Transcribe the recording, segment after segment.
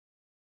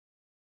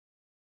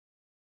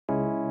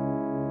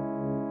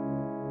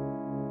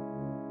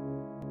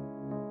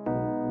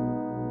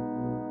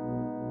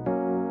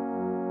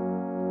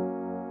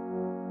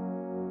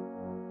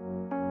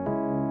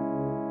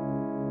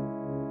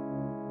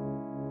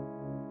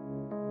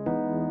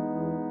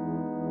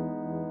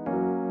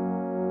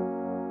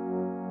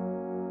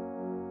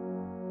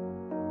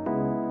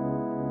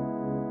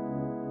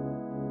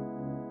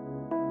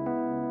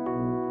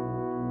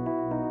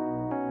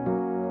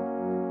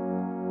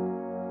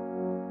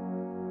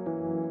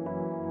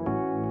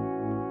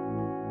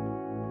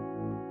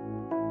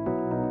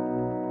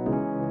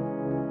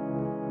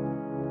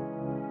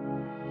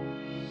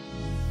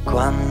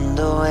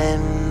Cuando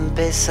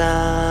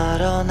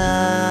empezaron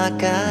a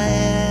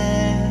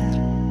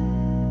caer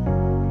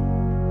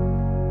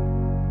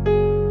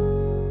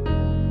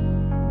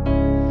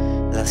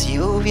las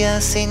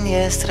lluvias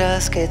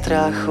siniestras que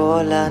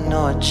trajo la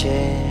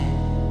noche,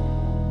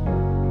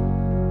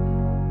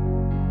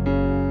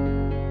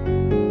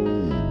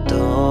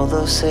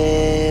 todos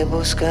se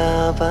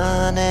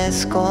buscaban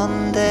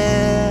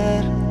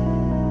esconder.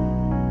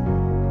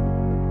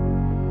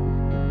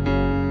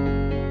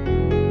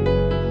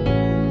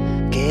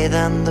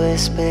 Quedando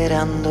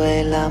esperando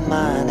el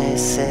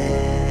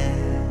amanecer,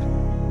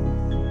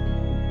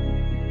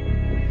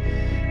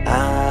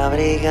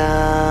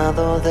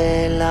 abrigado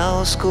de la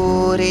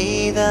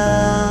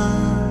oscuridad.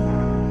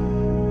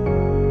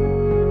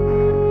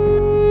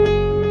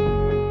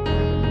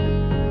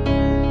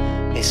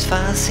 Es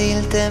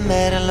fácil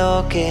temer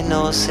lo que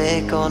no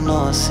se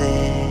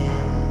conoce.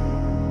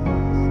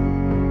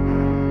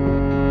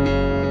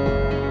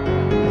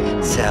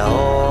 Se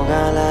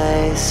ahoga la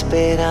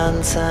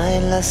esperanza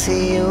en la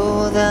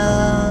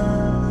ciudad.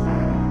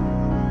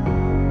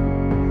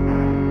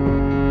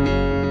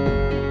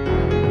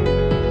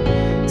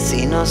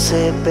 Si no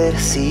se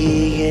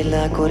persigue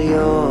la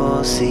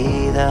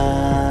curiosidad,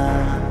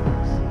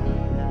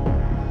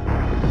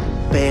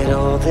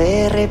 pero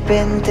de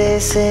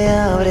repente se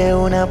abre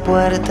una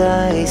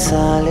puerta y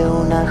sale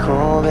una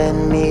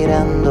joven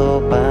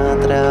mirando para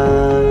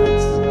atrás.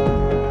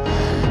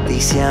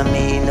 Dice: a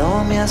mí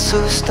no me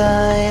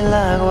asusta el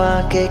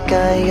agua que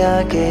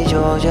caiga, que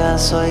yo ya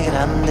soy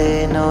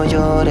grande, no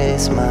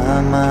llores,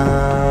 mamá.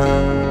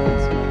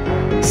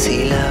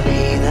 Si la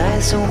vida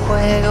es un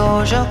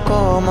juego, yo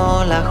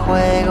como la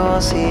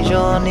juego, si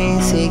yo ni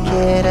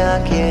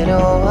siquiera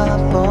quiero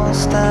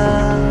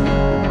apostar.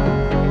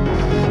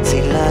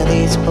 Si la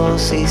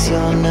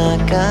disposición a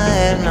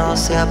caer no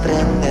se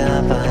aprende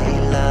a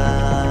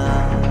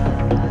bailar.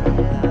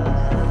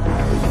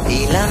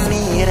 Y la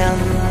miran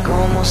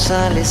como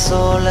sale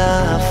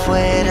sola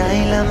afuera,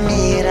 y la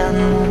miran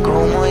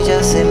como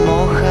ella se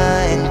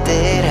moja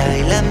entera,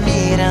 y la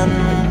miran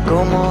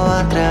como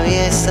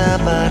atraviesa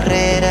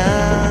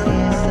barreras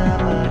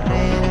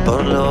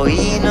por lo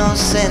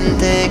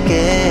inocente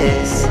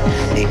que es.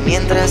 Y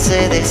mientras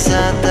se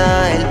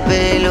desata el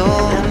pelo,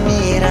 la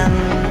miran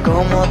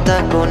como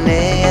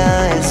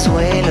taconea el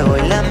suelo,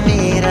 y la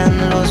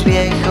miran los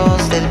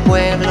viejos del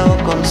pueblo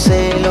con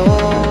celo.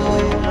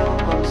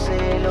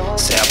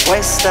 Se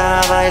apuesta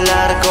a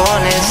bailar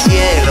con el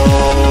cielo.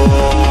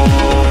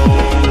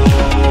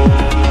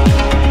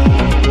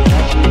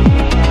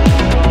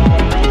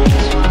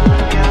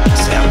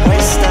 Se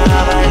apuesta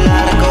a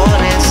bailar con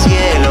el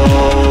cielo.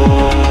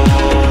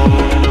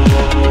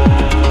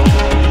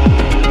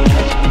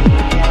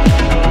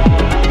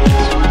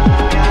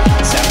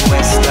 Se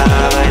apuesta a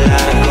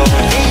bailar con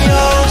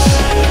Dios,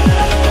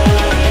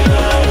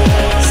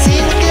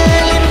 sin que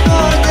le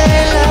importe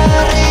la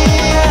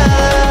ría.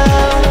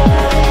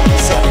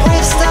 Se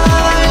apuesta a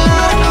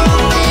bailar con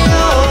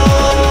Dios,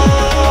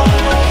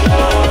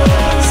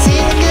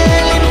 sin que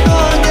le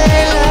importe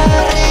la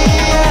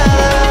ría.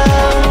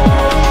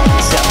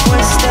 Se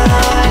apuesta a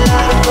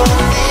bailar con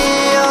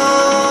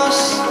Dios.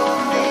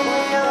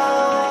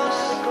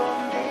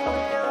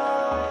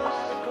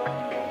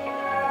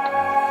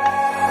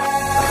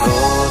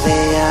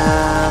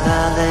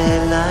 Rodeada de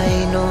la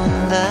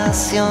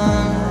inundación,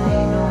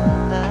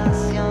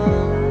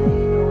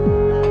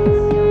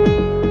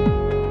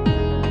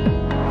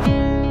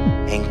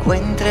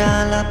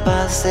 encuentra la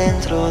paz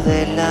dentro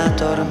de la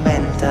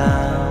tormenta.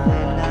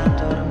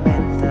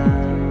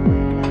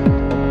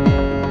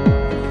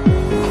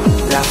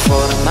 La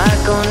forma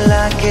con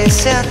la que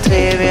se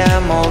atreve a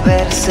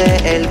moverse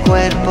el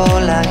cuerpo,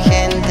 la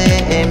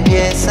gente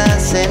empieza a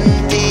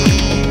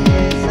sentir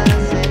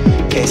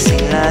que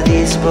sin la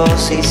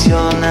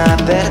disposición a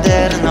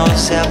perder no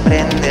se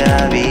aprende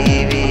a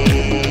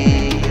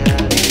vivir.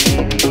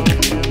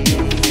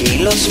 Y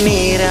los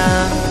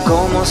mira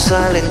como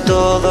salen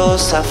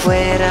todos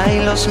afuera, y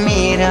los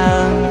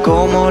mira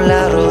como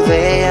la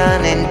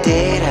rodean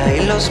entera,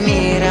 y los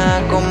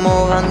mira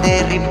como van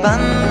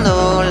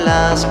derribando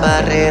las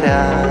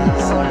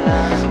barreras.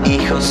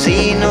 Hijos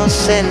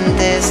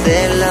inocentes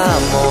del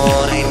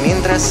amor, y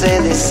mientras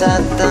se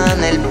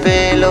desatan el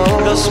pelo,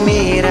 los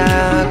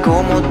mira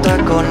como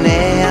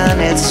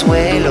taconean el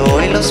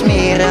suelo, y los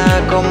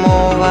mira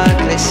como va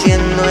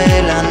creciendo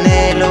el anhelo.